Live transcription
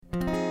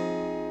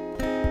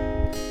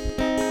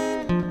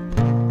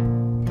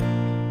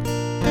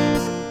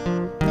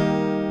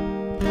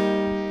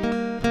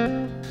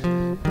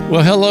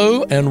Well,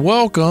 hello and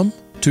welcome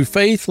to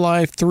Faith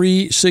Life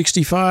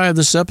 365.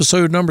 This is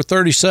episode number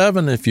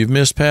 37. If you've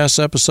missed past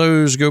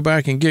episodes, go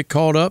back and get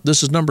caught up.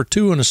 This is number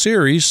 2 in a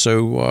series,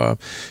 so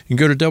you can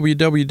go to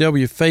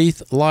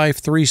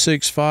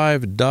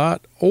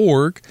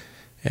www.faithlife365.org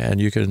and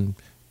you can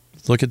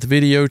look at the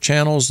video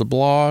channels, the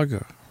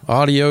blog,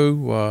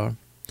 audio,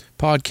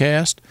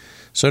 podcast.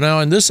 So now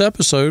in this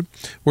episode,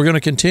 we're going to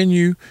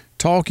continue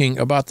talking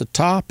about the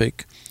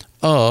topic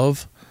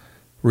of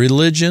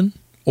religion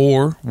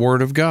or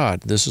Word of God.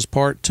 This is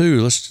part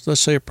 2. Let's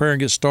say a prayer and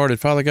get started.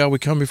 Father God, we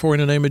come before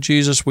you in the name of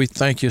Jesus. We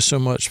thank you so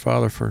much,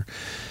 Father, for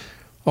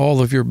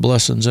all of your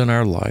blessings in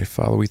our life.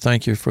 Father, we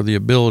thank you for the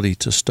ability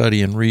to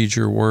study and read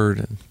your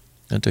Word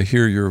and to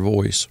hear your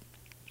voice.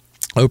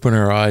 Open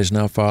our eyes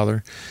now,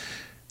 Father,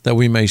 that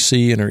we may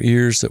see, and our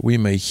ears that we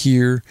may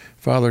hear.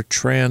 Father,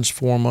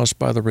 transform us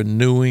by the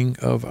renewing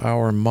of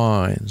our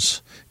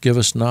minds. Give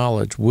us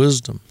knowledge,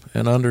 wisdom,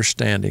 and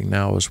understanding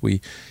now as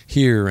we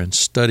hear and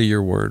study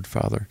your word,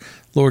 Father.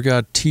 Lord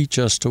God, teach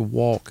us to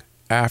walk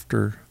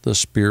after the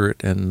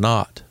Spirit and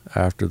not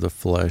after the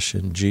flesh.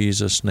 In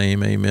Jesus'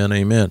 name, amen,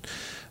 amen.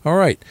 All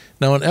right,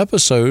 now in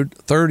episode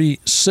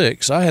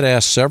 36, I had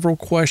asked several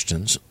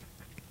questions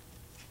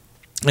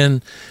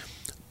and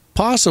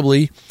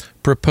possibly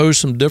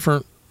proposed some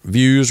different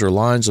views or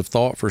lines of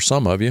thought for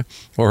some of you,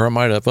 or I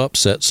might have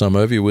upset some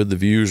of you with the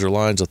views or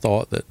lines of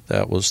thought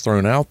that was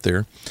thrown out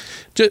there.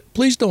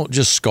 Please don't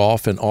just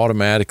scoff and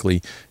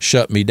automatically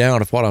shut me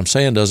down if what I'm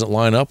saying doesn't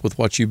line up with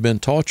what you've been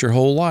taught your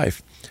whole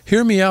life.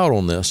 Hear me out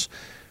on this.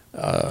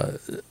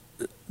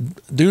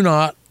 Do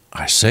not,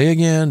 I say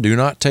again, do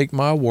not take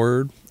my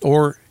word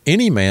or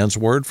any man's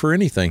word for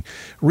anything.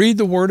 Read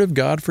the Word of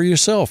God for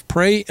yourself.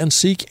 Pray and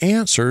seek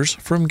answers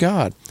from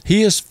God.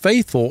 He is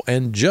faithful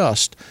and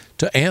just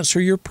to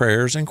answer your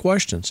prayers and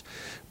questions.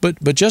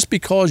 But just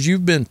because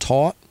you've been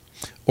taught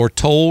or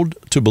told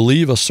to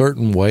believe a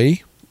certain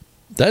way,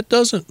 that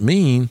doesn't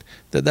mean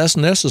that that's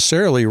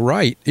necessarily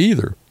right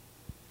either.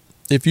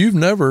 If you've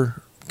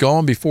never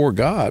gone before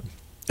God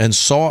and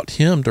sought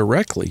Him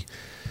directly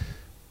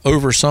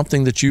over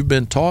something that you've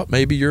been taught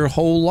maybe your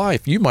whole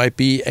life. You might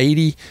be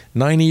 80,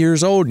 90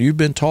 years old and you've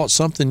been taught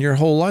something your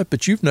whole life,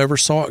 but you've never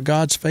sought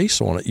God's face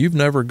on it. You've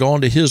never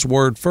gone to His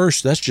Word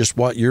first. That's just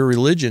what your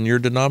religion, your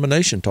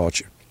denomination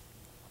taught you.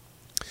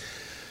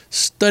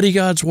 Study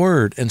God's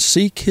Word and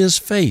seek His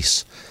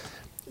face.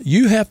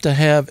 You have to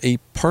have a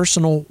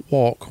personal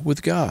walk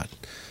with God.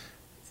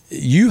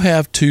 You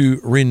have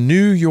to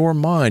renew your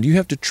mind. You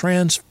have to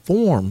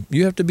transform.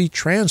 You have to be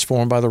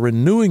transformed by the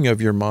renewing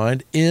of your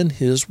mind in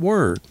His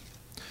Word.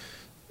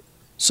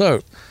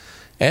 So,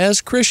 as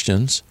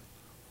Christians,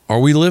 are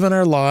we living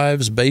our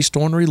lives based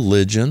on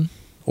religion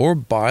or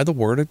by the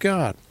Word of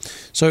God?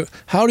 So,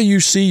 how do you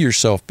see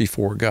yourself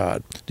before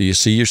God? Do you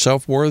see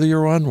yourself worthy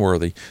or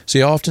unworthy?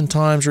 See,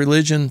 oftentimes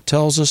religion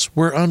tells us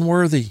we're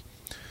unworthy.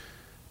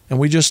 And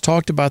we just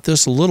talked about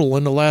this a little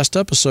in the last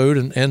episode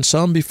and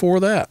some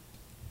before that.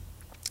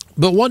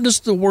 But what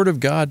does the Word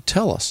of God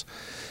tell us?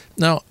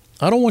 Now,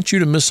 I don't want you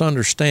to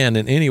misunderstand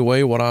in any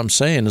way what I'm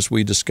saying as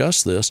we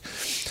discuss this.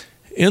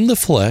 In the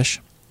flesh,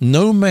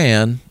 no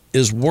man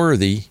is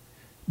worthy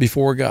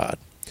before God.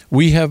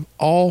 We have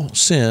all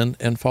sinned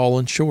and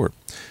fallen short.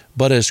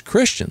 But as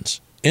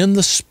Christians, in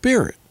the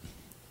Spirit,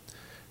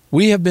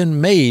 we have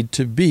been made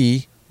to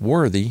be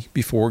worthy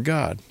before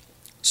God.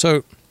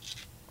 So,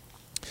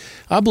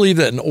 I believe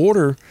that in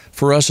order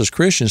for us as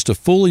Christians to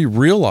fully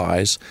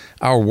realize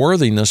our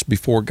worthiness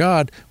before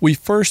God, we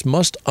first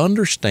must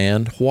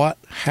understand what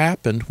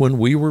happened when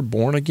we were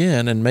born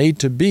again and made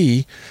to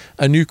be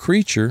a new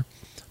creature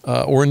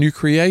or a new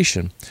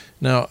creation.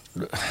 Now,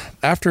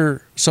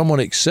 after someone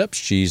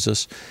accepts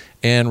Jesus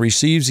and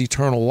receives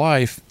eternal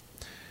life,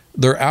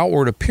 their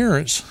outward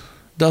appearance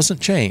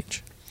doesn't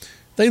change.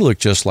 They look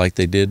just like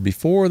they did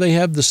before. They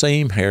have the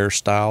same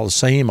hairstyle, the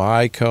same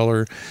eye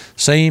color,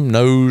 same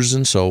nose,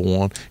 and so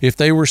on. If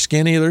they were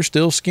skinny, they're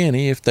still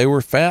skinny. If they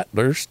were fat,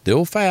 they're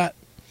still fat.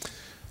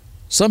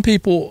 Some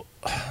people,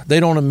 they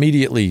don't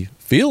immediately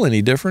feel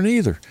any different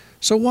either.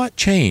 So what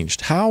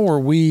changed? How are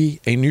we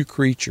a new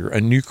creature,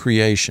 a new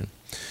creation?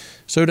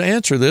 So to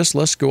answer this,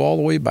 let's go all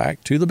the way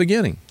back to the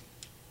beginning.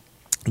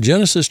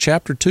 Genesis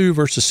chapter 2,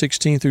 verses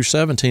 16 through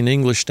 17,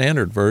 English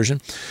Standard Version.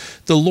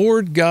 The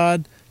Lord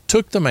God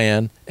took the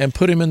man and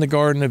put him in the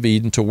Garden of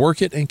Eden to work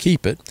it and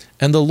keep it.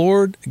 And the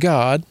Lord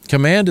God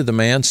commanded the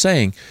man,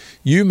 saying,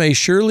 You may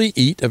surely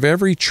eat of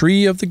every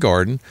tree of the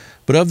garden,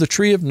 but of the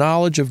tree of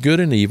knowledge of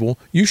good and evil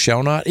you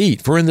shall not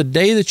eat. For in the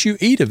day that you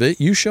eat of it,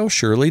 you shall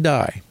surely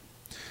die.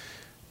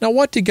 Now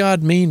what did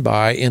God mean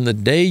by, in the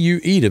day you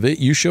eat of it,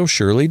 you shall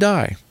surely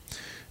die?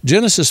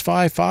 Genesis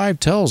 5:5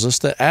 tells us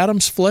that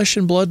Adam's flesh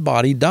and blood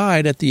body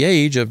died at the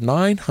age of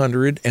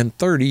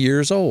 930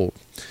 years old.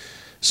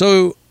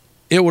 So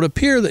it would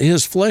appear that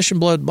his flesh and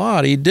blood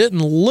body didn't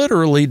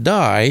literally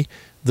die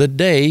the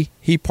day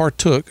he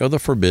partook of the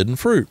forbidden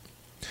fruit.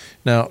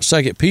 Now,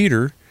 2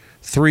 Peter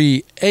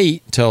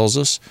 3:8 tells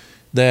us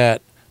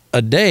that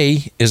a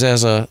day is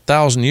as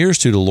 1,000 years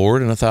to the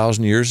Lord, and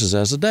 1,000 years is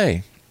as a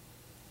day.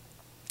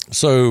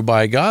 So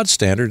by God's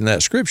standard in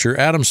that scripture,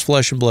 Adam's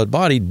flesh and blood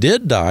body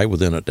did die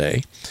within a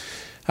day.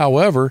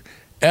 However,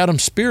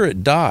 Adam's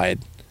spirit died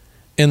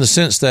in the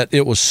sense that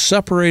it was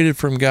separated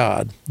from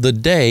God the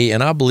day,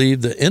 and I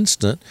believe the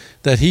instant,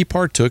 that he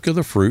partook of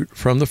the fruit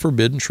from the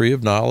forbidden tree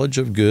of knowledge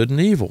of good and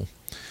evil.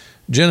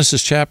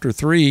 Genesis chapter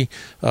 3,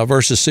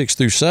 verses 6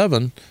 through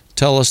 7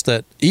 tell us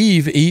that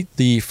Eve ate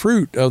the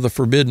fruit of the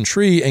forbidden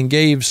tree and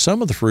gave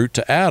some of the fruit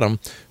to Adam,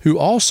 who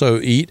also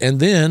ate, and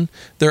then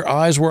their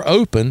eyes were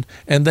opened,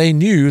 and they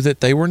knew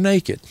that they were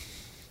naked.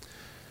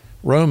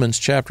 Romans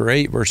chapter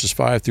 8, verses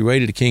 5 through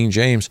 8 of the King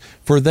James,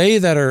 for they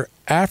that are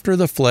after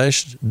the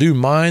flesh do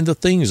mind the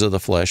things of the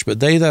flesh, but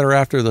they that are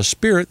after the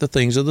Spirit, the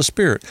things of the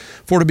Spirit.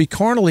 For to be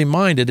carnally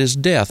minded is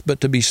death,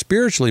 but to be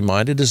spiritually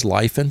minded is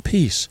life and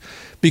peace.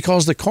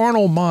 Because the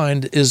carnal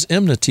mind is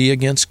enmity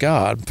against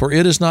God, for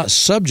it is not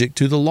subject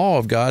to the law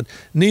of God,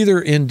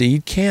 neither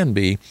indeed can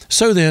be.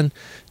 So then,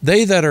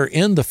 they that are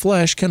in the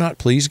flesh cannot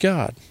please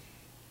God.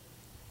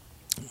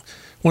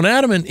 When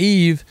Adam and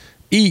Eve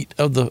eat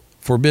of the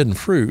forbidden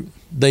fruit,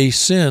 they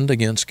sinned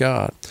against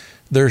God.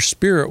 Their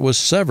spirit was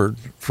severed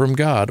from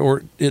God,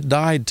 or it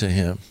died to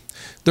him.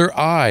 Their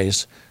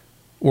eyes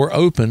were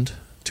opened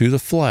to the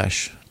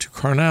flesh, to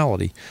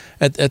carnality.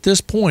 At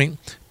this point,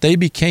 they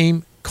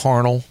became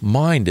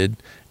carnal-minded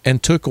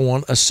and took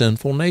on a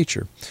sinful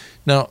nature.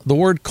 Now, the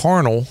word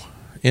carnal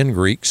in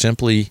Greek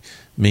simply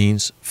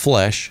means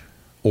flesh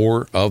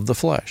or of the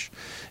flesh.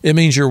 It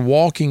means you're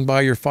walking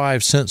by your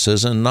five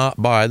senses and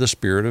not by the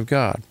Spirit of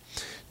God.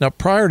 Now,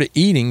 prior to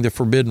eating the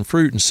forbidden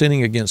fruit and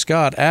sinning against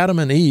God, Adam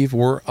and Eve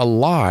were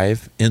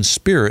alive in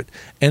spirit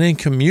and in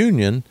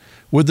communion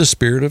with the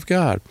Spirit of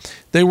God.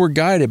 They were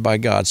guided by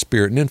God's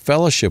Spirit and in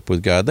fellowship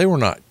with God. They were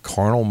not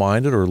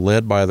carnal-minded or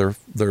led by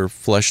their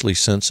fleshly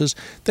senses.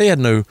 They had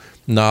no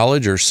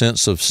knowledge or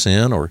sense of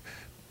sin or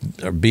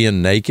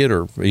being naked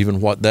or even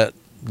what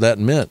that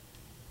meant.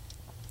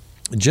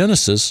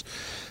 Genesis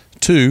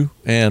 2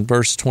 and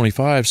verse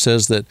 25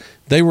 says that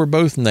they were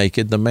both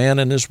naked, the man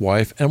and his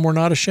wife, and were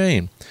not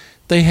ashamed.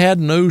 They had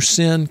no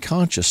sin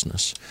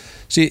consciousness.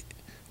 See,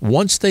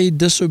 once they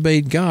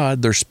disobeyed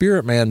God, their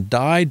spirit man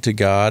died to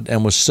God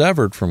and was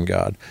severed from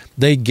God.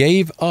 They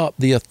gave up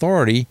the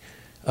authority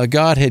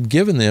God had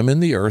given them in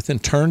the earth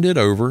and turned it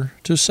over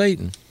to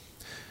Satan.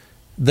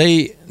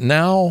 They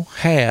now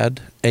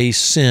had a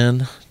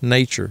sin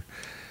nature.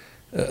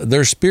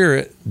 Their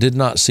spirit did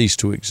not cease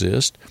to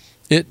exist.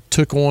 It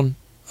took on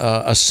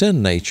a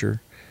sin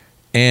nature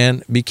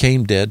and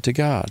became dead to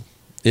God.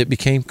 It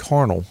became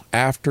carnal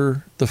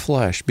after the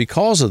flesh.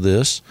 Because of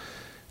this,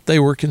 they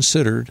were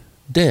considered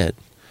dead.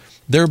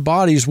 Their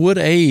bodies would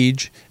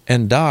age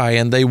and die,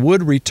 and they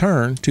would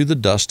return to the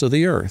dust of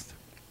the earth.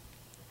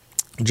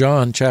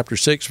 John chapter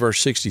 6, verse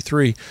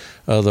 63,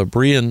 the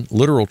Berean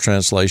literal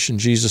translation,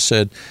 Jesus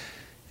said,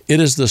 "It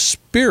is the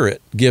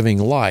Spirit giving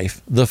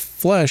life. The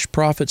flesh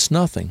profits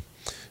nothing.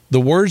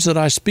 The words that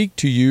I speak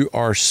to you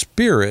are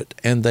spirit,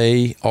 and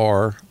they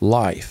are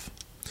life."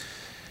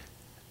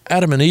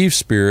 Adam and Eve's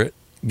spirit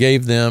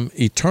gave them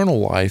eternal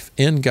life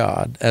in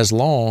God as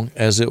long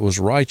as it was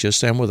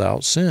righteous and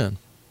without sin.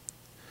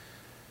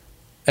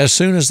 As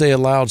soon as they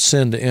allowed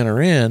sin to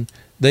enter in,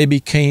 they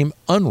became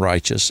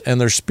unrighteous, and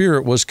their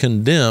spirit was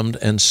condemned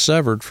and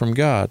severed from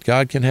God.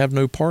 God can have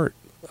no part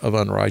of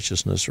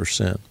unrighteousness or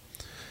sin.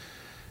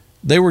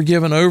 They were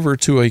given over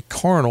to a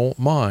carnal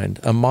mind,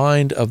 a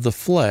mind of the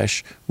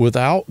flesh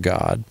without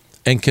God,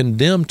 and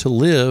condemned to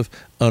live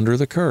under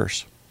the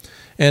curse.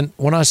 And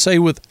when I say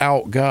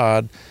without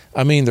God,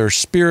 I mean their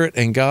spirit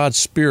and God's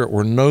Spirit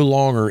were no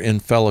longer in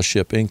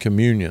fellowship, in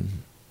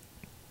communion.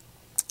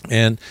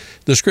 And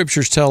the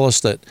scriptures tell us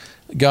that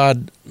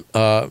God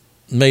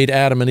made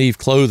Adam and Eve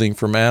clothing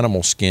from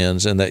animal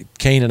skins, and that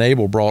Cain and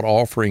Abel brought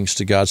offerings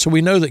to God. So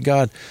we know that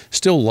God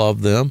still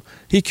loved them.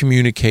 He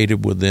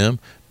communicated with them,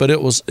 but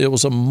it was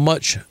a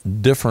much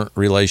different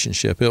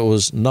relationship. It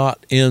was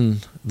not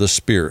in the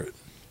Spirit.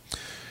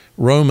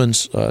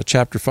 Romans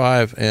chapter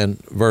 5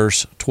 and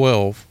verse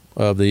 12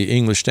 of the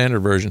English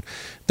Standard Version,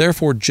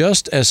 "Therefore,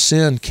 just as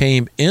sin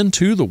came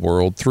into the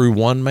world through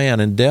one man,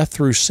 and death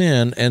through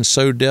sin, and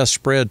so death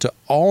spread to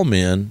all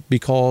men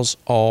because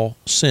all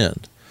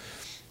sinned."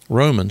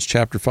 Romans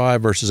chapter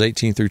 5, verses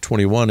 18 through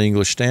 21,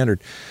 English Standard,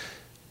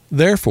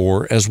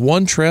 "Therefore, as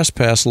one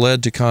trespass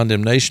led to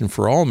condemnation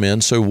for all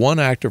men, so one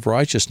act of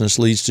righteousness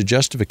leads to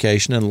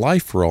justification and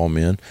life for all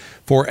men.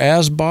 For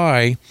as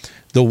by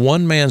the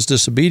one man's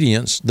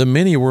disobedience the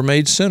many were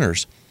made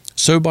sinners,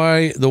 so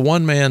by the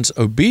one man's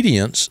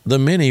obedience the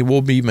many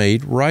will be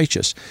made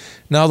righteous.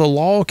 Now the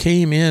law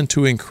came in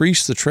to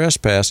increase the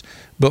trespass,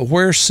 but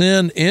where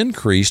sin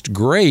increased,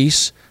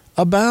 grace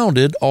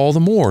abounded all the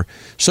more,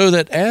 so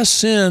that as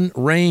sin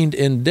reigned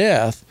in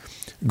death,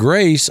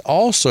 grace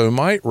also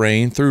might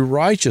reign through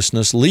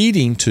righteousness,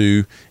 leading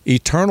to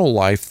eternal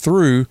life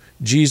through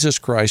Jesus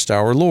Christ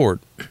our Lord."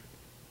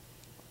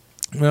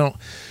 Now,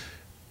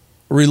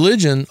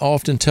 religion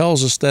often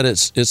tells us that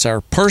it's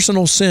our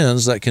personal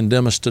sins that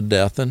condemn us to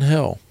death and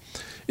hell.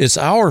 It's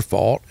our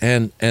fault,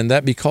 and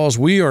that because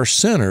we are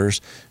sinners,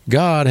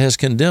 God has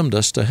condemned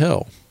us to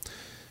hell.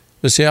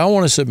 But see, I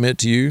want to submit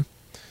to you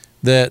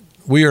that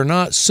we are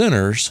not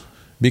sinners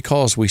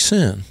because we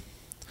sin.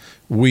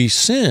 We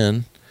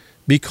sin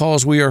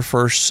because we are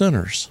first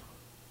sinners.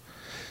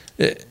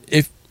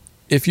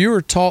 If you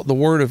are taught the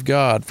Word of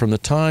God from the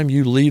time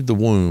you leave the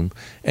womb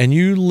and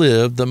you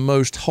live the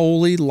most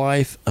holy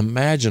life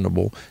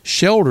imaginable,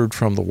 sheltered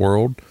from the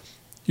world,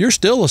 you're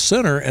still a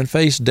sinner and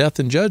face death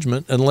and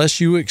judgment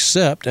unless you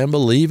accept and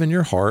believe in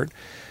your heart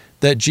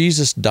that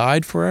Jesus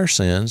died for our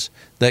sins,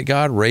 that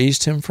God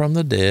raised him from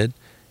the dead,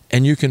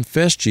 and you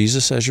confess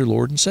Jesus as your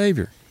Lord and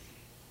Savior.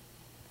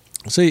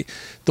 See,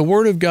 the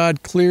Word of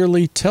God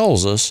clearly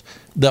tells us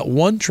that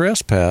one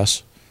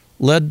trespass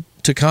led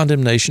to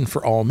condemnation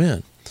for all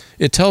men.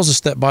 It tells us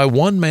that by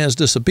one man's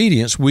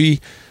disobedience, we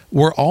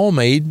were all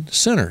made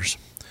sinners.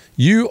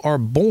 You are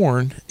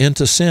born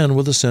into sin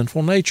with a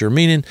sinful nature,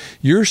 meaning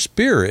your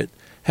spirit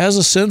has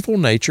a sinful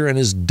nature and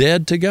is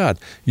dead to God.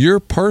 Your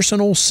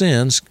personal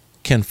sins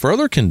can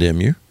further condemn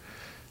you,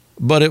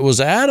 but it was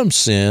Adam's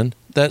sin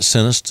that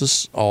sentenced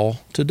us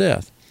all to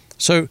death.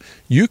 So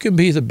you can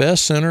be the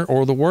best sinner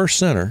or the worst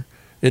sinner.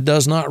 It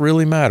does not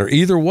really matter.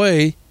 Either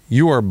way,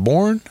 you are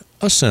born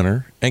a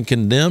sinner and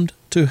condemned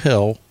to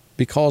hell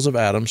because of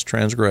Adam's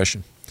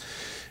transgression.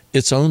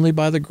 It's only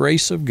by the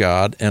grace of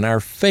God and our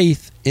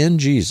faith in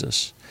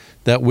Jesus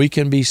that we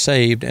can be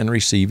saved and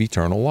receive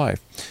eternal life.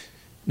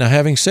 Now,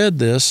 having said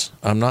this,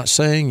 I'm not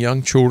saying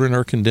young children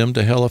are condemned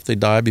to hell if they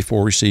die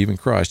before receiving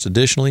Christ.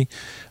 Additionally,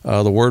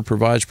 the Word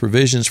provides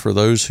provisions for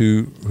those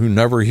who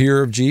never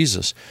hear of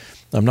Jesus.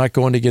 I'm not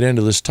going to get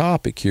into this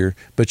topic here,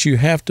 but you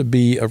have to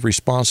be of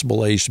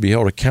responsible age to be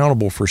held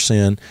accountable for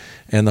sin,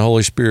 and the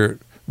Holy Spirit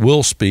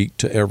will speak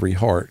to every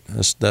heart.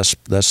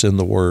 That's in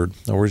the Word.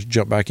 Now we'll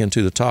jump back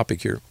into the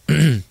topic here.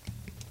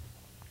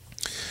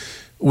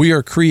 We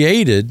are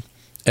created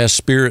as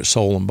spirit,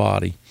 soul, and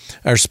body.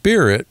 Our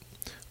spirit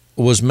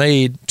was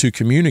made to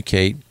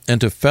communicate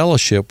and to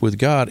fellowship with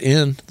God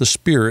in the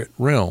spirit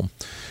realm.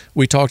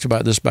 We talked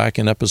about this back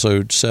in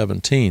episode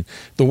 17.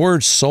 The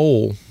word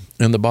soul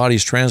in the body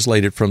is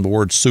translated from the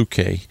word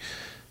psyche.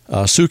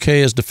 Psyche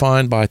is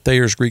defined by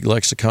Thayer's Greek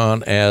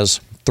lexicon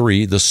as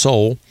 3, the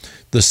soul,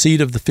 the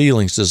seat of the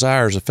feelings,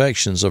 desires,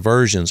 affections,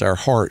 aversions, our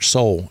heart,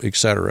 soul,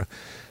 etc.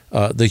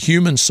 The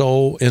human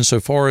soul,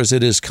 insofar as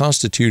it is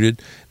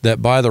constituted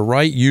that by the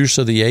right use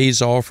of the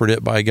aids offered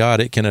it by God,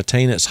 it can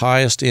attain its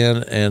highest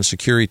end and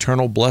secure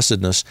eternal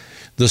blessedness,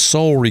 the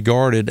soul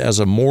regarded as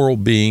a moral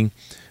being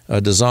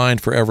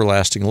designed for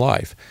everlasting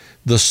life.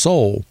 The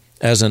soul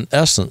as an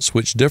essence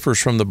which differs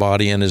from the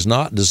body and is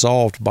not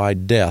dissolved by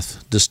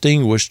death,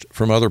 distinguished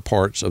from other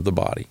parts of the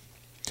body.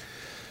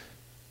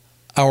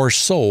 Our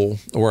soul,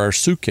 or our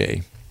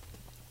psyche,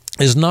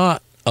 is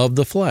not of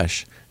the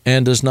flesh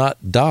and does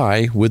not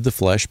die with the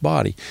flesh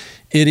body.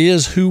 It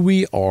is who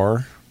we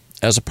are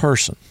as a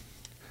person.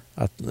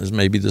 Is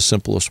maybe the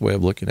simplest way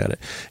of looking at it.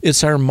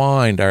 It's our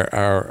mind,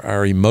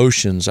 our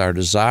emotions, our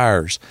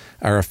desires,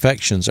 our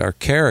affections, our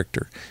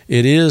character.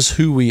 It is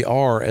who we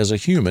are as a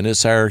human.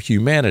 It's our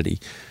humanity.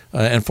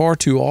 And far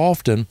too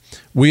often,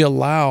 we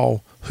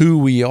allow who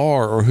we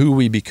are or who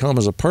we become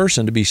as a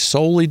person to be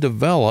solely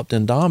developed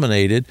and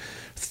dominated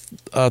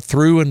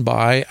through and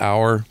by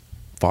our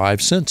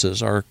 5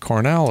 senses, our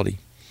carnality.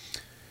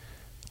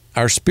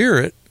 Our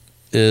spirit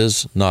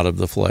is not of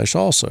the flesh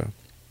also.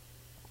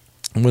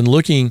 When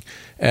looking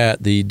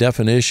at the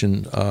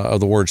definition of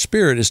the word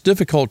spirit, it's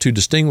difficult to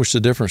distinguish the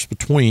difference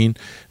between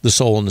the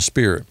soul and the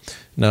spirit.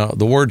 Now,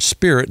 the word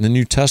spirit in the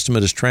New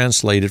Testament is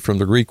translated from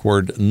the Greek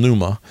word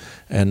pneuma,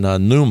 and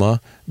pneuma,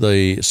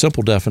 the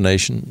simple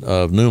definition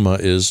of pneuma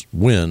is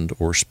wind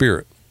or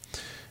spirit.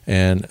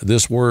 And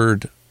this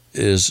word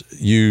is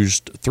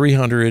used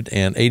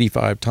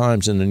 385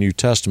 times in the New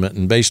Testament,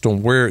 and based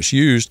on where it's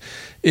used,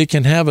 it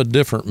can have a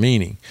different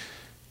meaning.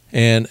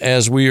 And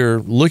as we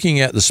are looking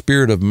at the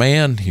spirit of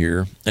man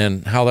here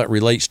and how that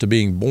relates to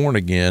being born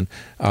again,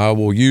 I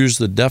will use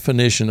the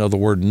definition of the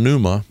word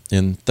pneuma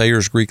in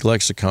Thayer's Greek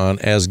lexicon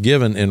as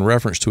given in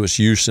reference to its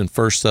use in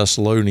 1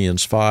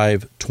 Thessalonians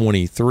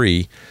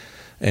 5:23.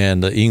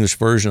 And the English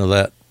version of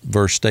that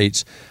verse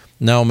states,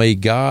 Now may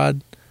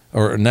the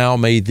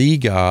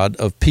God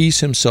of peace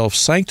himself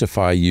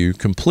sanctify you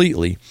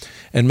completely,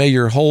 and may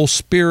your whole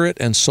spirit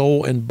and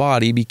soul and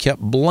body be kept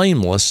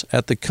blameless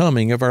at the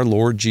coming of our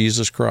Lord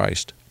Jesus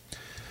Christ.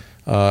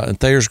 And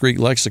Thayer's Greek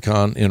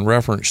lexicon in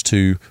reference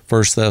to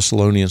 1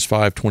 Thessalonians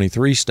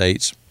 5:23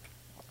 states,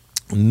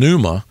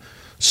 Pneuma,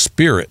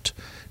 spirit,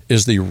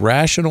 is the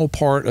rational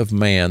part of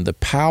man, the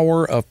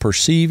power of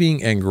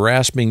perceiving and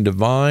grasping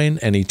divine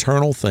and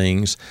eternal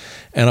things,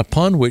 and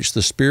upon which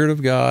the Spirit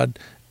of God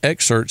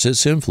exerts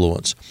its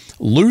influence.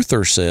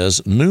 Luther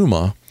says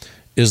pneuma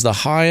is the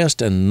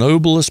highest and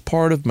noblest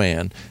part of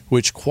man,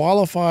 which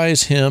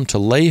qualifies him to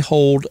lay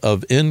hold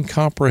of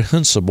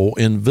incomprehensible,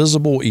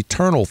 invisible,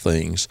 eternal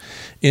things.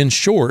 In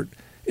short,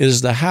 it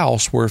is the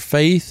house where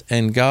faith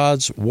and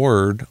God's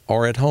Word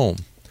are at home.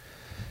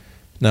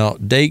 Now,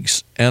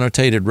 Dake's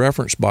Annotated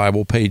Reference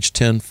Bible, page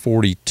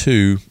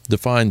 1042,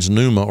 defines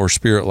pneuma or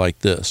spirit like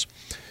this.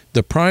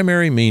 The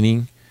primary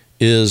meaning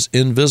is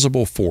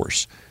invisible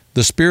force.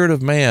 The spirit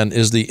of man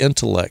is the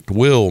intellect,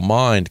 will,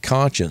 mind,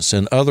 conscience,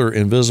 and other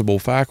invisible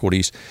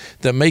faculties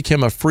that make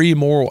him a free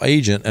moral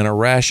agent and a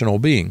rational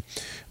being.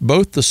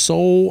 Both the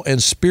soul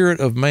and spirit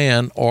of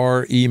man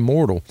are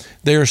immortal.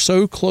 They are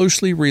so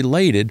closely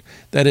related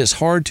that it's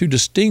hard to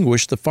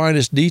distinguish the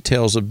finest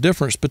details of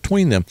difference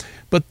between them.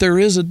 But there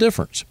is a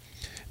difference.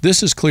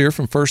 This is clear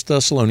from 1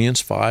 Thessalonians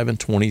 5 and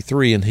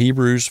 23 and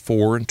Hebrews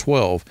 4 and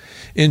 12.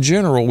 In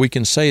general, we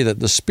can say that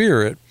the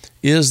spirit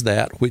is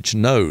that which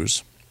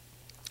knows.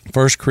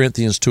 1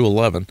 Corinthians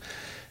 2:11,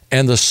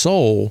 and the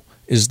soul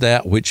is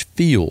that which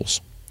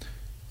feels.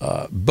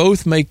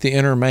 Both make the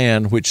inner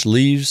man which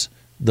leaves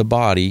the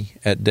body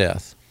at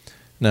death.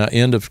 Now,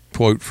 end of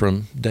quote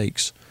from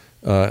Dakes.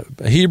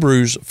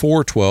 Hebrews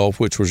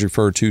 4:12, which was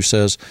referred to,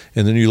 says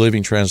in the New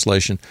Living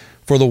Translation,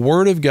 "For the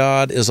word of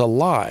God is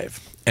alive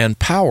and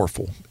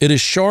powerful. It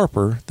is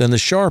sharper than the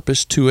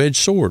sharpest two-edged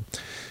sword,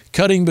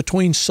 cutting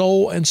between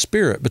soul and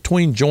spirit,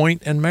 between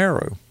joint and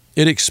marrow.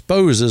 It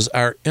exposes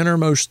our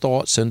innermost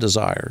thoughts and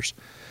desires."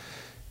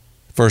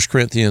 1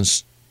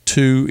 Corinthians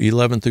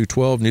 2:11 through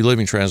 12, New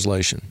Living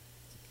Translation.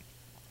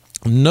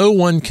 No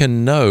one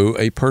can know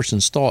a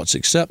person's thoughts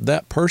except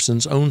that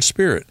person's own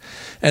spirit,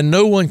 and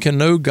no one can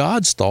know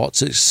God's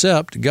thoughts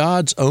except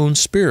God's own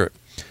spirit.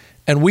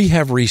 And we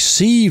have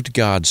received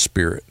God's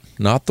spirit,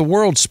 not the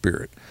world's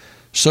spirit,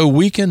 so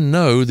we can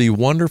know the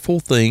wonderful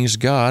things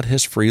God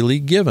has freely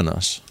given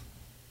us.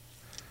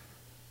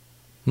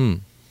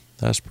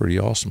 That's pretty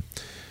awesome.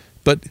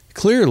 But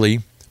clearly,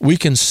 we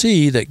can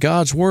see that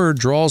God's Word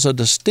draws a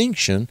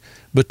distinction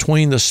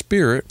between the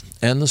spirit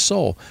and the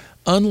soul.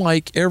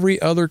 Unlike every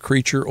other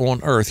creature on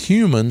earth,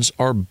 humans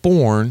are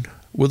born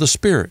with a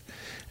spirit.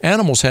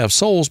 Animals have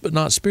souls, but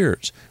not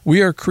spirits.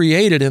 We are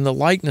created in the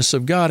likeness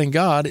of God, and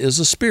God is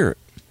a spirit.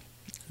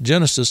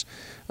 Genesis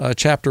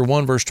chapter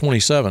 1, verse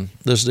 27.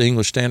 This is the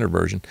English Standard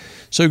Version.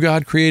 So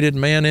God created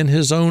man in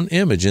his own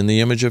image. In the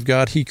image of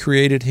God, he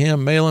created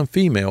him, male and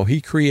female. He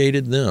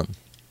created them.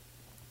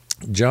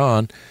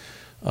 John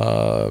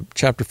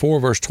chapter 4,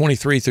 verse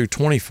 23 through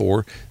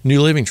 24,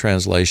 New Living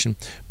Translation.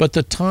 But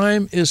the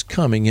time is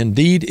coming,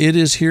 indeed it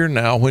is here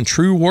now, when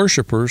true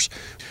worshipers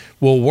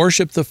will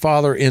worship the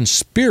Father in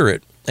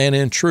spirit and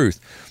in truth.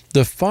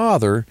 The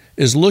Father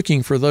is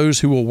looking for those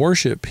who will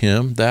worship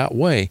him that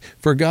way,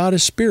 for God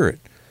is spirit.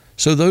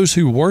 So those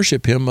who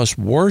worship him must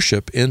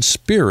worship in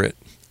spirit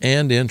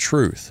and in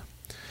truth.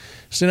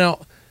 So now,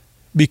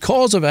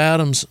 because of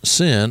Adam's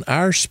sin,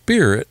 our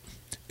spirit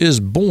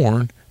is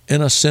born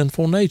in a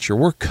sinful nature.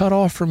 We're cut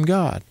off from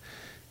God.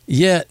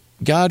 Yet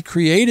God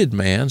created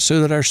man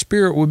so that our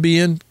spirit would be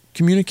in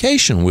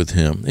communication with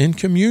him, in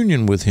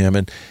communion with him,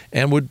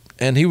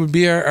 and he would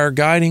be our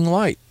guiding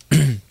light.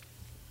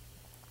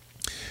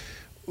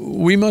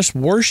 We must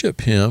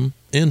worship him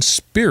in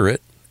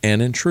spirit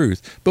and in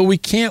truth. But we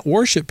can't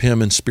worship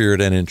him in spirit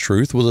and in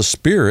truth with a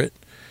spirit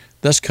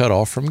that's cut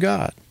off from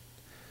God.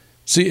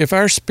 See, if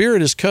our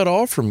spirit is cut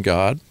off from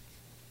God,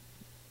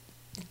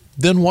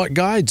 then what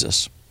guides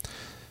us?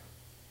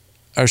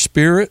 Our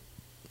spirit,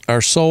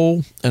 our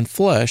soul, and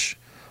flesh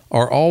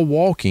are all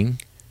walking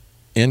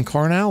in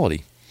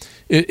carnality.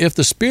 If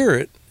the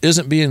spirit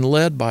isn't being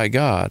led by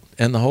God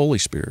and the Holy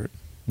Spirit,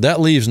 that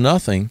leaves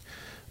nothing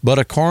but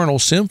a carnal,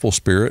 sinful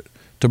spirit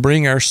to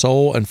bring our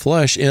soul and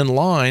flesh in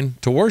line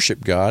to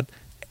worship God,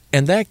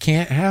 and that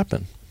can't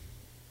happen.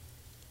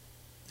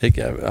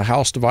 A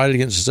house divided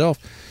against itself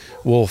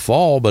will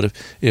fall, but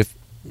if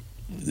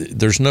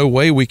there's no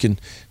way we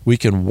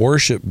can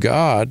worship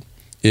God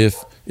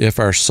if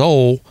our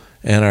soul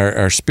and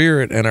our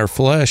spirit and our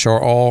flesh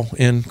are all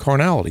in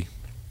carnality.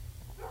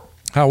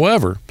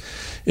 However,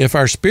 if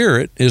our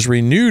spirit is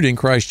renewed in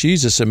Christ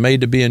Jesus and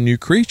made to be a new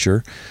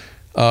creature,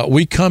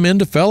 we come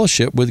into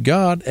fellowship with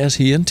God as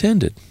he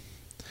intended.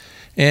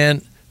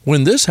 And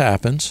when this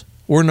happens,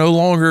 we're no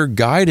longer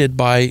guided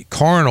by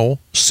carnal,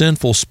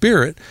 sinful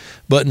spirit,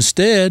 but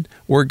instead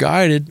we're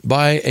guided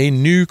by a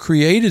new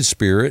created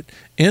spirit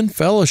in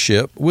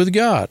fellowship with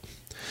God.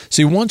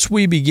 See, once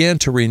we begin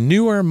to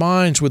renew our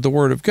minds with the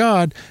Word of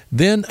God,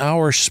 then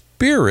our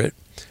spirit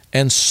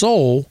and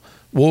soul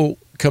will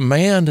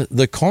command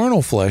the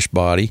carnal flesh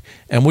body,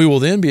 and we will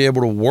then be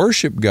able to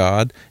worship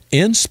God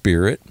in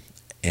spirit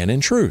and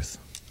in truth.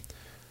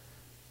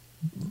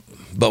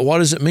 But what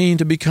does it mean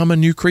to become a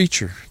new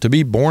creature, to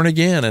be born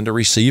again and to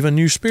receive a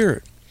new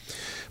spirit?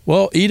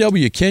 Well,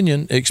 E.W.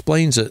 Kenyon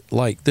explains it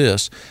like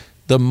this.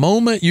 The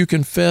moment you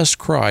confess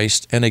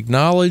Christ and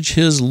acknowledge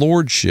his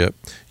lordship,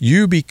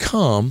 you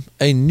become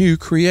a new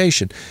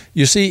creation.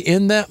 You see,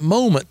 in that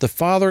moment, the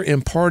Father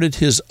imparted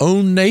his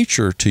own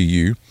nature to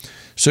you,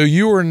 so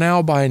you are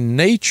now by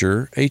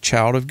nature a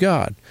child of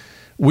God.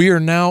 We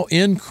are now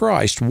in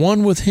Christ,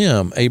 one with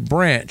him, a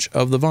branch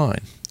of the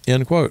vine.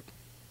 End quote.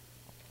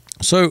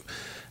 So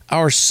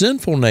our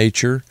sinful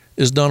nature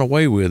is done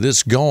away with.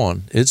 It's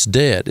gone. It's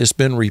dead. It's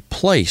been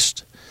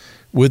replaced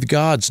with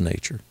God's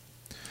nature.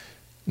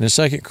 And in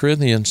 2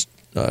 Corinthians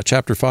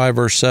chapter 5,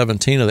 verse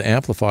 17 of the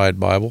Amplified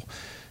Bible,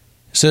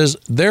 It says,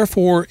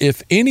 therefore,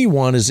 if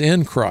anyone is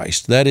in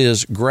Christ, that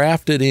is,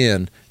 grafted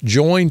in,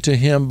 joined to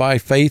him by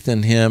faith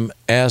in him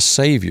as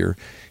Savior,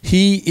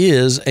 he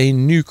is a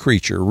new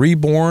creature,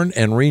 reborn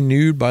and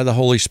renewed by the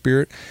Holy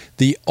Spirit.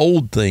 The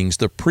old things,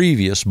 the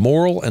previous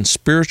moral and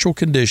spiritual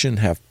condition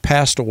have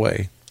passed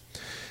away.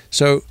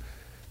 So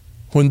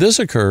when this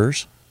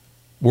occurs,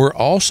 we're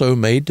also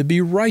made to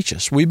be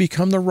righteous. We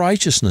become the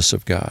righteousness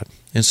of God.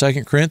 In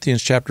 2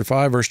 Corinthians chapter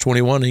 5, verse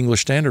 21,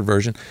 English Standard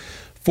Version,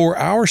 for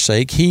our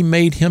sake he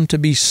made him to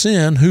be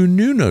sin who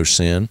knew no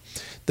sin,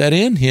 that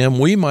in him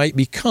we might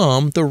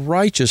become the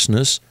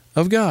righteousness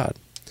of God.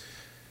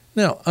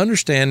 Now,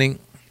 understanding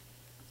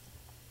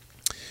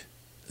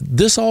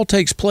this all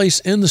takes place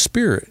in the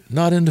Spirit,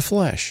 not in the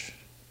flesh.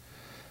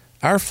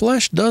 Our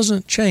flesh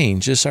doesn't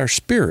change, it's our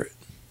spirit.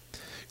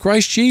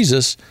 Christ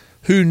Jesus,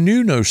 who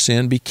knew no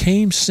sin,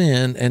 became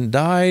sin and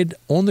died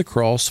on the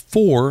cross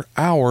for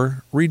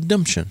our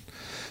redemption,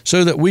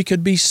 so that we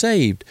could be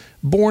saved,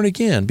 born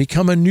again,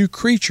 become a new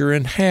creature,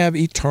 and have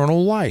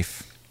eternal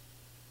life.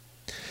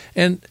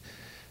 And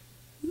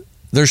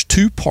there's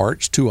two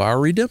parts to our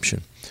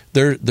redemption.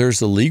 There's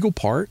the legal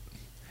part,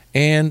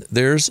 and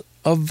there's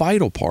a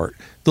vital part.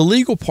 The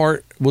legal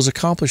part was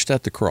accomplished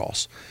at the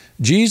cross.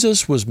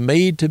 Jesus was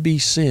made to be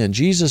sin.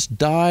 Jesus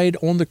died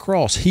on the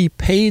cross. He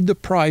paid the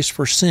price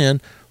for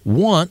sin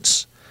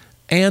once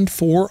and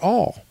for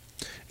all.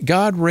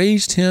 God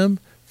raised him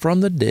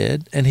from the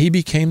dead, and he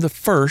became the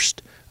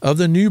first of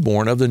the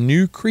newborn, of the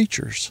new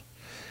creatures,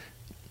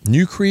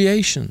 new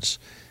creations.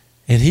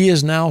 And he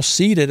is now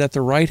seated at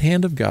the right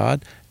hand of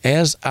God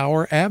as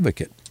our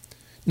advocate.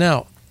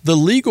 Now, the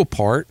legal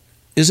part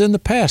is in the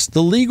past.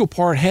 The legal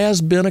part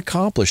has been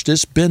accomplished.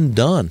 It's been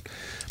done.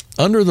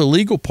 Under the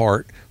legal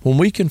part, when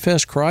we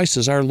confess Christ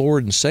as our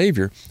Lord and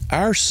Savior,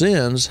 our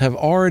sins have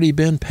already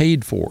been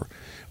paid for.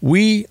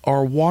 We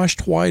are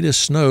washed white as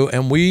snow,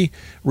 and we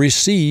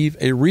receive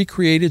a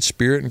recreated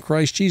spirit in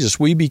Christ Jesus.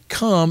 We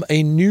become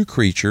a new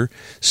creature,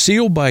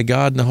 sealed by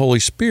God, and the Holy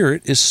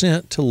Spirit is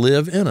sent to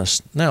live in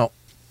us. Now,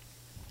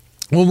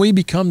 when we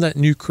become that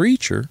new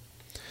creature,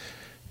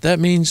 that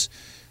means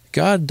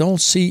God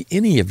don't see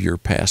any of your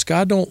past.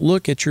 God don't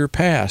look at your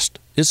past.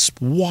 It's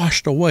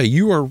washed away.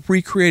 You are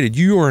recreated.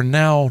 You are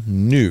now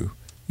new.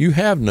 You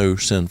have no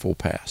sinful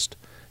past.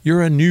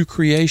 You're a new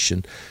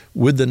creation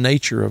with the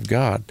nature of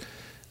God,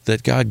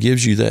 that God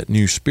gives you that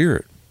new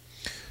spirit.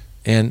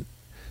 And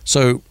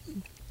so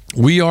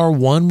we are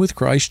one with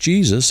Christ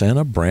Jesus and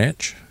a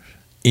branch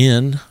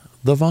in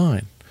the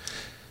vine.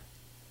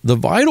 The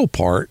vital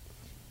part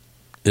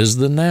is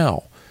the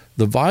now.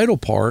 The vital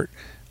part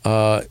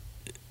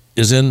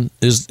is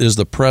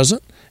the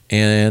present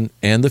and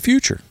the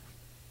future.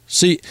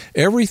 See,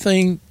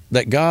 everything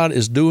that God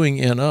is doing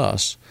in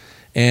us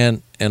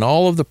and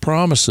all of the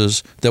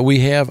promises that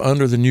we have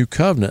under the new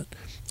covenant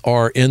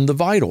are in the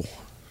vital.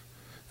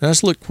 Now,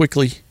 let's look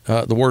quickly.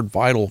 The word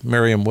vital,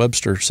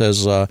 Merriam-Webster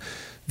says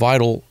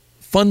vital,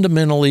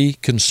 fundamentally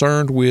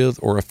concerned with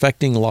or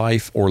affecting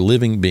life or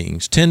living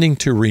beings, tending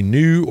to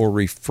renew or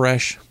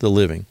refresh the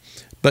living.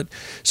 But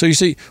so you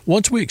see,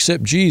 once we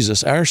accept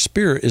Jesus, our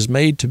spirit is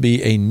made to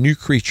be a new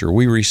creature.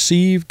 We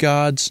receive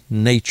God's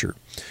nature.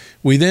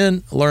 We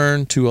then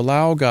learn to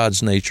allow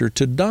God's nature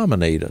to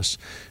dominate us.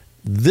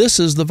 This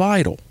is the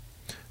vital.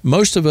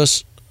 Most of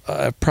us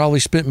have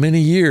probably spent many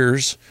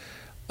years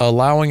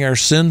allowing our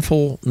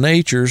sinful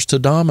natures to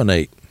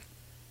dominate.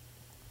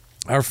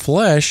 Our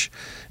flesh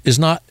is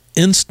not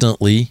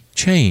instantly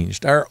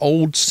changed. Our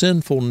old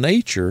sinful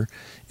nature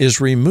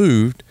is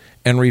removed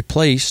and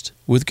replaced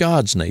with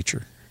God's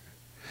nature.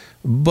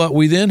 But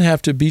we then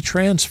have to be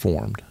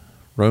transformed.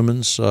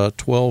 Romans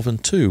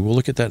 12:2. We'll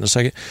look at that in a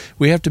second.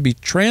 We have to be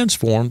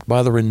transformed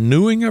by the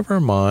renewing of our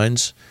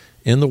minds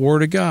in the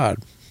Word of God.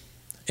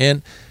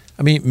 And,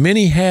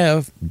 many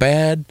have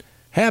bad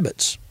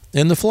habits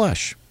in the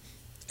flesh.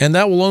 And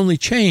that will only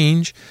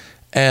change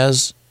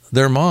as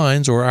their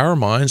minds or our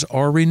minds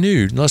are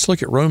renewed. Now let's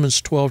look at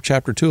Romans 12,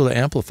 chapter 2 of the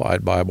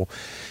Amplified Bible.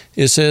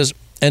 It says,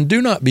 and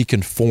do not be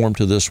conformed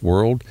to this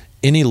world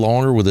any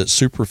longer with its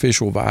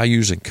superficial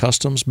values and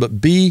customs,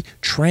 but be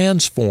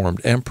transformed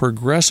and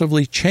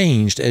progressively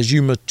changed as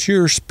you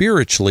mature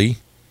spiritually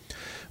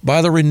by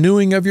the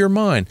renewing of your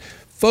mind,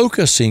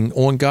 focusing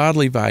on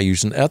godly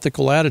values and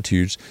ethical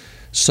attitudes,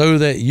 so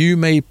that you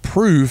may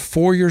prove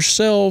for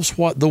yourselves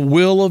what the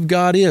will of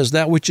God is,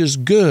 that which is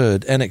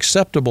good and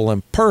acceptable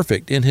and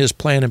perfect in His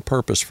plan and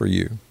purpose for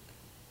you.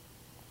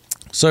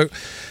 So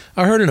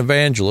I heard an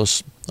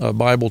evangelist, a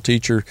Bible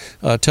teacher,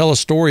 tell a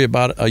story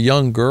about a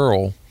young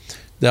girl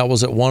that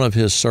was at one of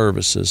his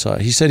services.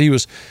 He said he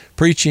was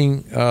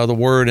preaching the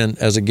word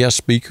as a guest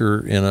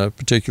speaker in a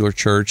particular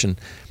church, and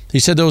he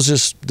said there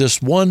was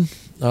this one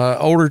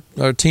older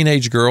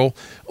teenage girl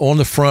on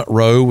the front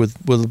row with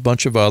a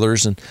bunch of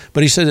others,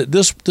 but he said that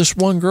this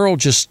one girl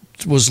just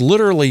was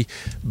literally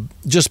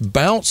just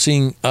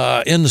bouncing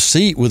in the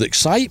seat with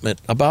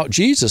excitement about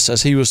Jesus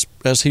as he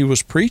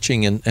was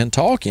preaching and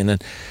talking.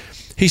 And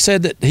he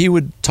said that he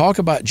would talk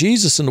about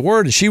Jesus and the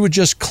Word, and she would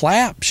just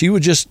clap. She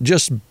would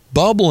just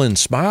bubbling,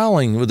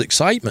 smiling with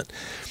excitement.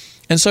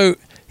 And so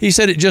he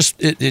said it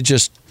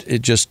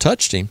just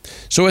touched him.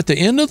 So at the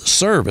end of the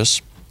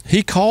service,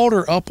 he called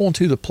her up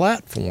onto the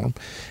platform,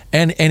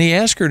 and he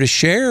asked her to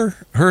share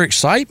her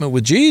excitement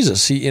with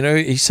Jesus.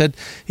 He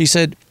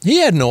said he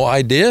had no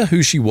idea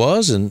who she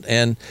was,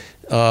 and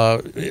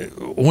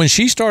when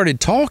she started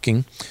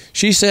talking,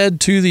 she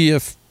said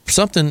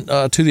something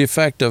to the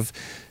effect of,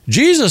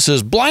 "Jesus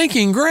is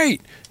blanking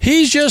great.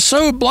 He's just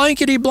so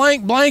blankety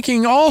blank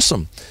blanking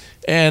awesome."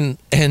 And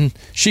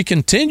she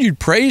continued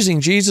praising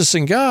Jesus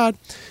and God,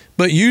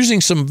 but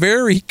using some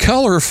very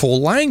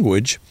colorful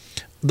language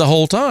the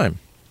whole time.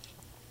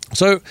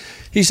 So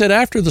he said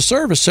after the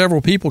service, several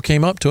people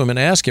came up to him and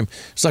asked him,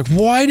 it's like,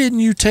 "Why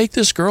didn't you take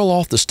this girl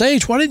off the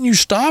stage? Why didn't you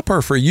stop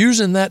her for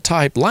using that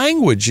type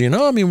language?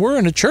 I mean, we're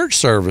in a church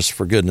service,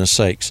 for goodness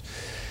sakes."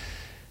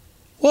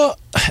 Well,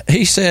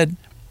 he said,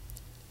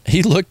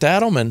 he looked at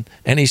them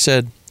and he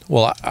said,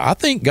 "Well, I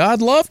think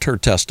God loved her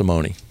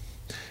testimony."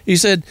 He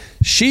said,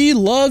 "She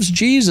loves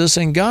Jesus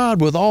and God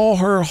with all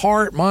her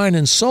heart, mind,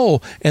 and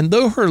soul. And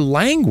though her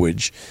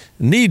language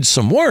needs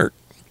some work,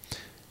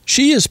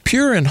 she is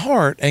pure in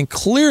heart and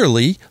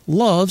clearly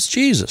loves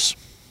Jesus.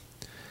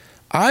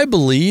 I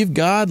believe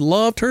God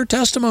loved her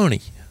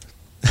testimony."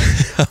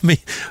 I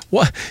mean,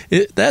 what?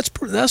 That's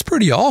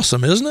pretty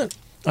awesome, isn't it?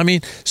 I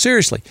mean,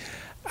 seriously,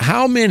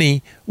 how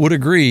many would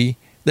agree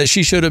that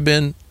she should have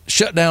been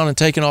shut down and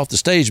taken off the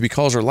stage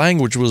because her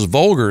language was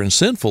vulgar and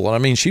sinful? I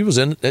mean, she was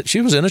in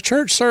a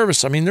church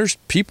service. I mean, there's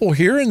people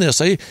hearing this.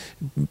 They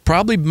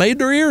probably made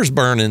their ears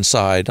burn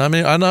inside. I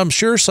mean, and I'm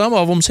sure some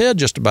of them's head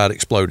just about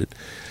exploded.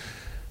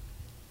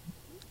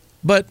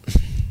 But,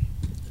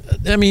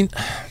 I mean,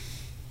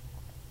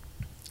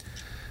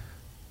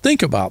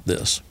 think about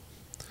this.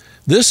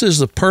 This is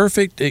the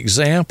perfect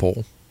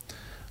example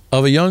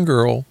of a young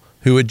girl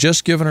who had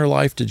just given her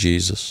life to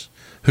Jesus,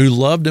 who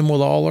loved him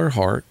with all her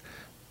heart,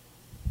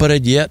 but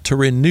had yet to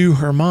renew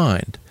her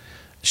mind.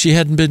 She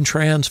hadn't been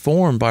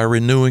transformed by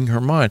renewing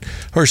her mind.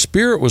 Her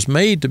spirit was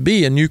made to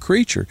be a new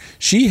creature.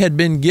 She had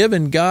been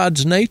given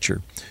God's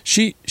nature.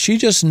 She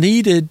just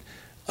needed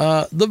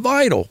the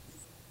vital.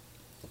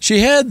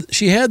 She had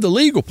the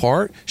legal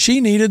part. She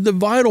needed the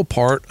vital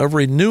part of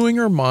renewing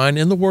her mind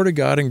in the Word of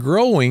God and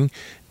growing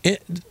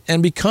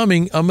and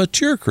becoming a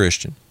mature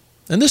Christian.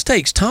 And this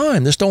takes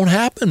time. This don't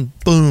happen,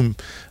 boom,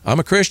 I'm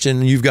a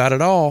Christian and you've got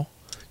it all.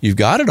 You've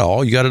got it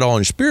all. You got it all in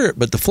your spirit,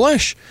 but the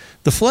flesh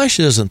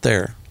isn't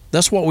there.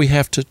 That's what we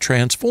have to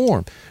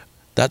transform.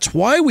 That's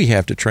why we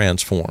have to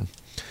transform.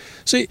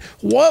 See,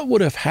 what would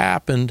have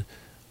happened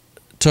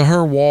to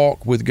her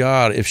walk with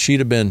God if she'd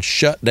have been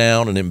shut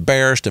down and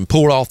embarrassed and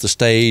pulled off the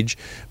stage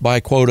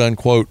by quote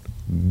unquote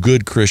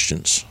good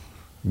Christians,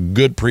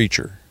 good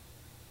preacher,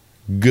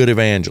 good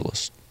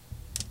evangelist?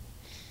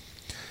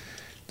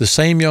 The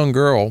same young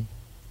girl,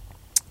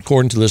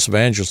 according to this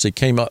evangelist, he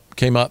came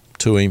up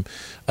to him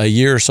a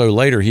year or so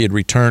later. He had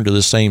returned to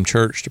the same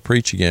church to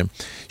preach again.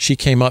 She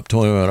came up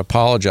to him and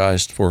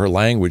apologized for her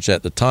language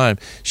at the time.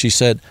 She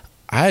said,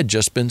 "I had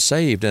just been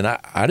saved, and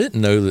I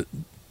didn't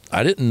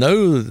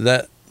know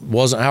that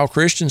wasn't how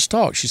Christians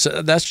talk." She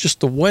said that's just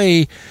the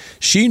way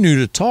she knew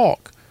to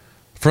talk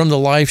from the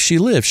life she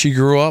lived. She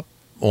grew up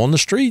on the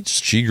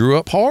streets. She grew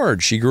up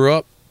hard.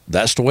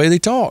 That's the way they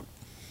talk.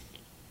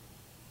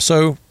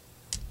 So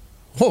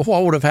what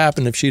would have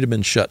happened if she'd have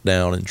been shut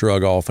down and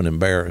drug off and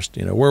embarrassed?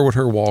 Where would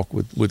her walk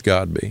with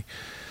God be?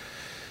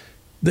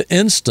 The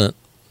instant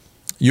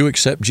you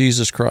accept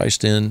Jesus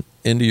Christ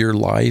into your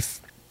life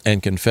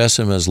and confess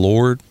him as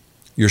Lord,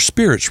 your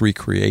spirit's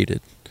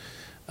recreated.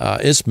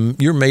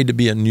 You're made to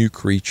be a new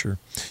creature.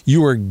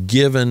 You are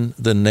given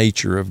the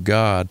nature of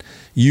God.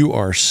 You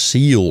are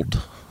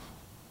sealed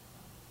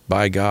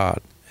by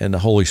God, and the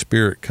Holy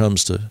Spirit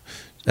comes to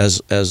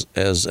as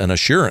an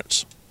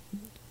assurance.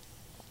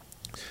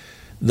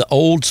 The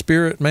old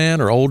spirit man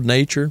or old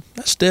nature,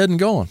 that's dead and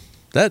gone.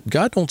 That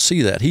God don't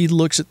see that. He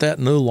looks at that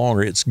no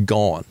longer. It's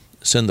gone.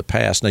 It's in the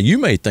past. Now you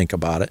may think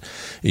about it.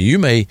 You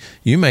may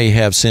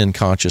have sin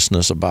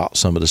consciousness about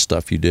some of the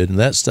stuff you did, and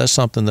that's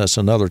something that's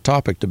another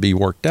topic to be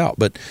worked out.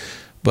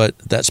 But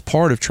that's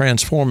part of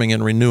transforming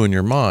and renewing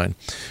your mind.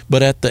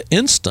 But at the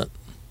instant,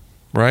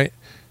 right?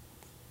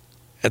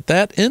 At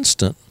that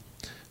instant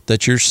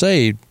that you're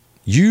saved,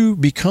 you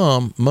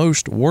become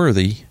most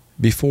worthy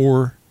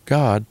before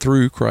God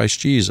through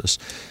Christ Jesus.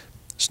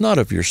 It's not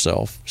of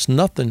yourself. It's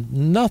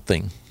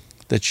nothing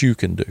that you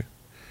can do.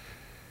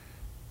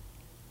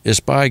 It's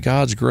by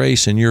God's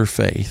grace and your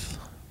faith.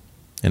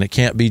 And it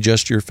can't be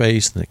just your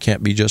faith, and it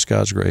can't be just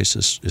God's grace.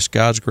 It's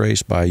God's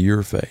grace by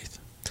your faith.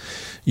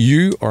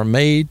 You are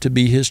made to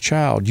be his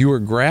child. You are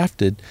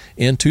grafted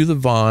into the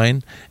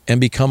vine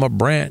and become a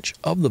branch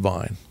of the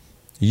vine.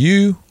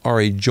 You are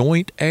a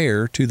joint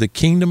heir to the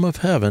kingdom of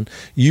heaven.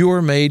 You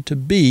are made to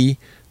be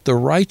the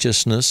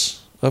righteousness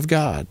of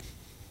God.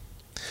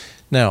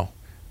 Now,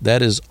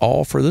 that is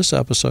all for this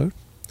episode.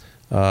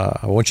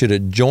 I want you to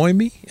join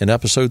me in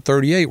episode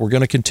 38. We're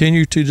going to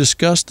continue to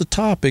discuss the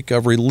topic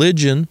of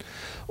religion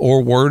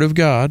or Word of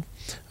God.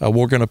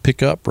 We're going to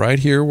pick up right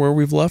here where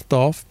we've left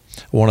off.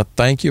 I want to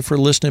thank you for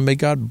listening. May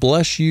God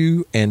bless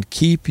you and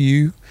keep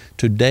you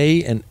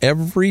today and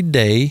every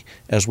day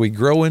as we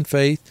grow in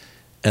faith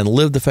and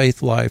live the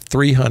faith life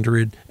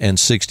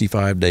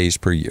 365 days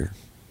per year.